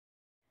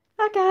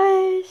Hi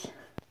guys,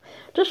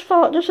 just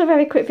a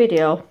very quick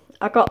video.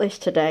 I got this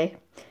today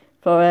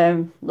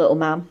for little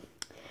man.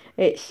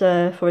 It's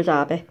for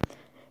Wasabi.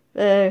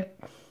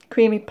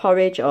 Creamy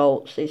porridge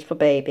oats is for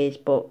babies,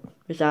 but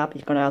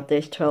Wasabi's going to have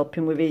this to help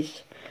him with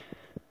his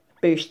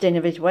boosting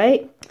of his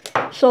weight.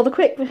 So the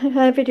quick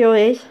video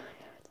is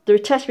the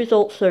test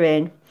results are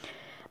in.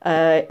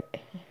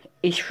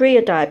 He's free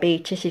of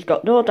diabetes, he's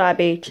got no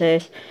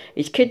diabetes,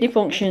 his kidney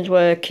function's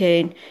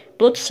working,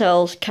 blood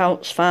cells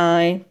count's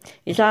fine,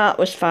 his heart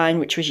was fine,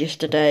 which was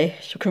yesterday,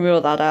 so we can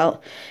rule that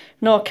out.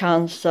 No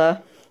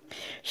cancer.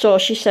 So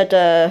she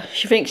said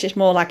she thinks it's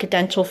more like a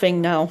dental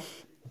thing now,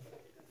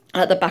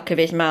 at the back of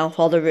his mouth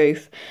or the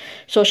roof.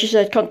 So she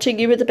said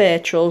continue with the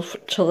Baytril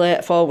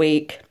for a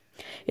week.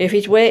 If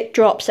his weight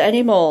drops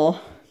any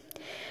more,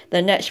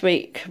 then next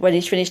week when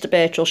he's finished the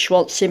Baytril, she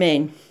wants him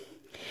in.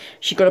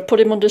 She's got to put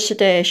him under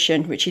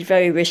sedation, which is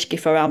very risky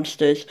for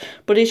hamsters.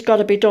 But it's got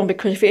to be done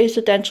because if it is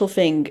a dental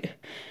thing,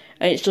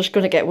 and it's just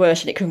going to get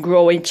worse and it can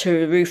grow into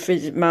the roof of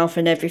his mouth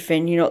and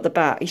everything, you know, at the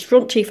back. His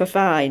front teeth are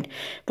fine,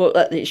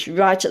 but it's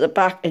right at the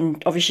back,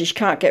 and obviously she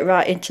can't get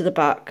right into the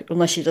back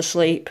unless he's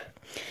asleep.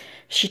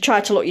 She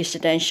tried to look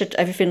yesterday and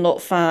everything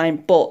looked fine,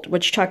 but when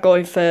she tried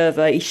going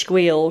further, he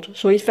squealed.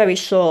 So he's very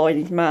sore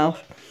in his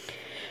mouth.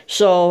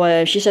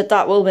 So she said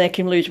that will make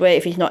him lose weight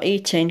if he's not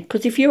eating.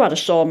 Because if you had a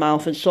sore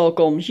mouth and sore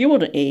gums, you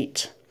wouldn't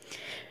eat.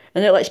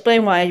 And it'll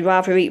explain why he'd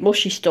rather eat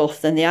mushy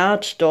stuff than the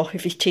hard stuff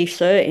if his teeth's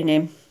hurting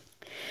him.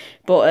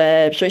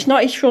 But so it's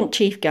not his front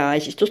teeth,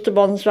 guys. It's just the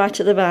ones right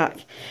at the back.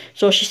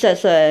 So she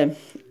says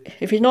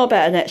if he's no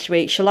better next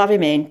week, she'll have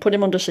him in, put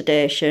him under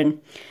sedation,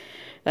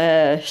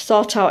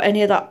 sort out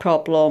any of that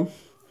problem.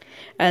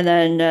 And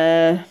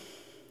then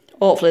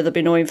hopefully there'll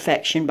be no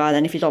infection by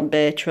then if he's on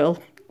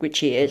Baytril, which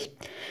he is.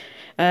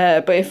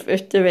 But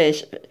if there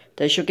is,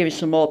 then she'll give him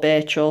some more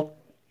Baytril.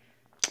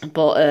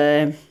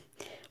 But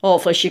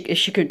hopefully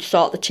she could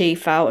sort the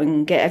teeth out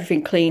and get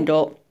everything cleaned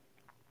up.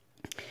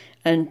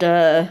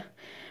 And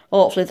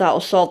hopefully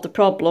that'll solve the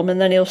problem, and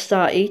then he'll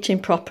start eating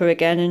proper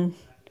again. And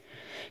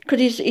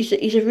because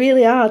he's a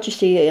really hard, you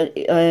see. I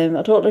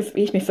don't know if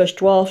he's my first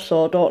dwarf,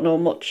 so I don't know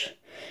much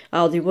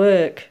how they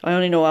work. I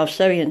only know how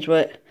Syrians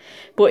work.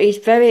 But he's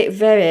very,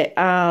 very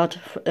hard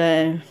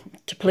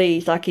to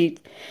please. Like he's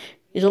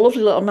a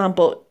lovely little man,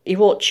 but he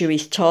won't chew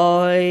his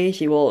toys,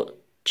 he won't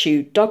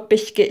chew dog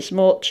biscuits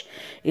much.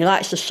 He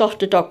likes the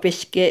softer dog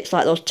biscuits,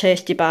 like those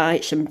Tasty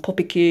Bites and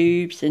Puppy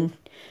Cubes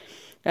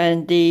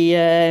and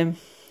the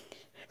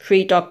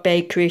Free Dog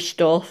Bakery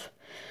stuff.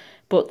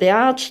 But the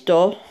hard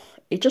stuff,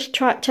 he just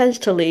tends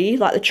to leave,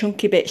 like the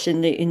chunky bits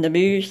in the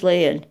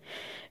muesli, and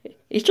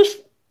he's just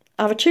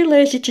either too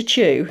lazy to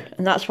chew,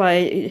 and that's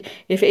why,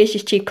 if it is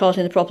his teeth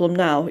causing the problem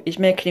now, it's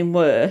making him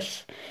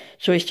worse.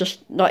 So he's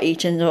just not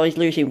eating, or he's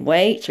losing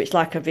weight. So it's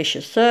like a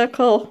vicious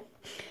circle.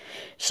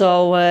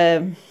 So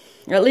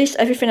at least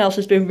everything else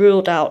has been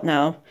ruled out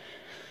now.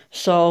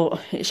 So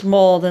it's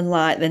more than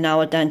likely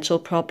now a dental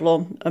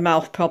problem, a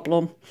mouth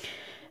problem.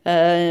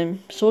 So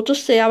we'll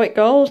just see how it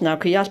goes now,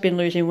 because he has been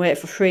losing weight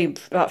for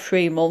about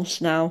 3 months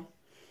now.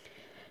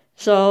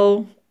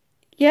 So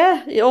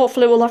yeah,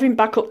 hopefully we'll have him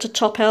back up to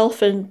top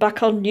health and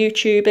back on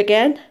YouTube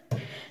again.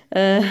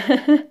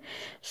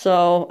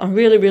 So I'm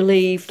really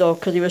relieved though,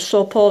 because he was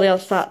so poorly on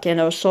Saturday and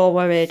I was so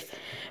worried.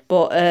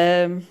 But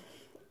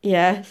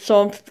yeah,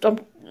 so I'm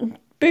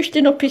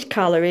boosting up his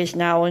calories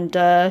now, and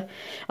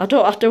I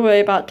don't have to worry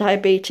about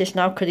diabetes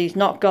now because he's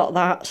not got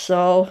that.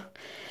 So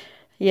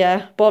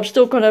yeah, but I'm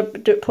still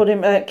going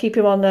to keep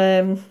him on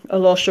a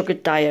low sugar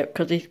diet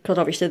because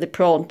obviously they're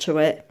prone to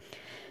it.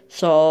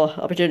 So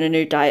I'll be doing a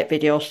new diet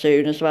video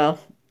soon as well.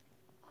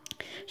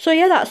 So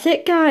yeah, that's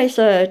it guys,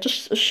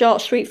 just a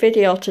short sweet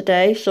video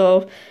today.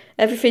 So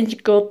everything's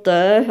good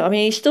there. I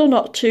mean, he's still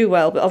not too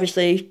well, but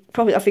obviously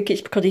I think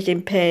it's because he's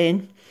in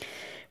pain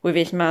with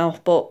his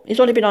mouth. But he's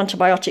only been on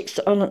antibiotics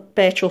on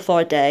Baytril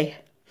for a day,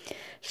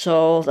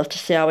 so we'll have to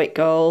see how it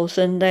goes.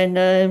 And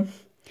then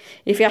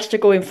if he has to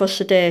go in for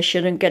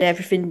sedation and get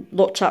everything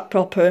looked at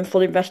proper and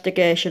full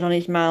investigation on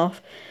his mouth,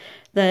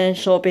 then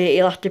so be it,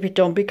 he'll have to be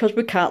done, because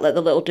we can't let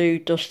the little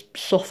dude just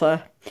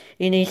suffer.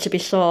 He needs to be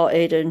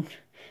sorted and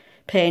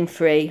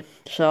pain-free.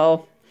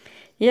 So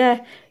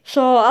yeah,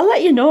 so I'll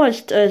let you know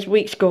as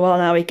weeks go on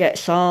how he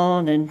gets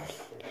on, and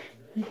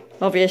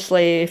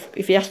obviously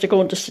if he has to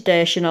go under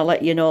sedation, I'll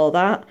let you know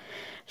that.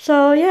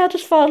 So yeah, I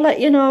just thought I'd let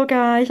you know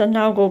guys, and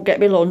now go and get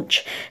me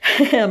lunch.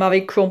 I'm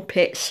having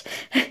crumpets.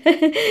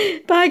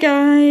 Bye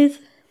guys.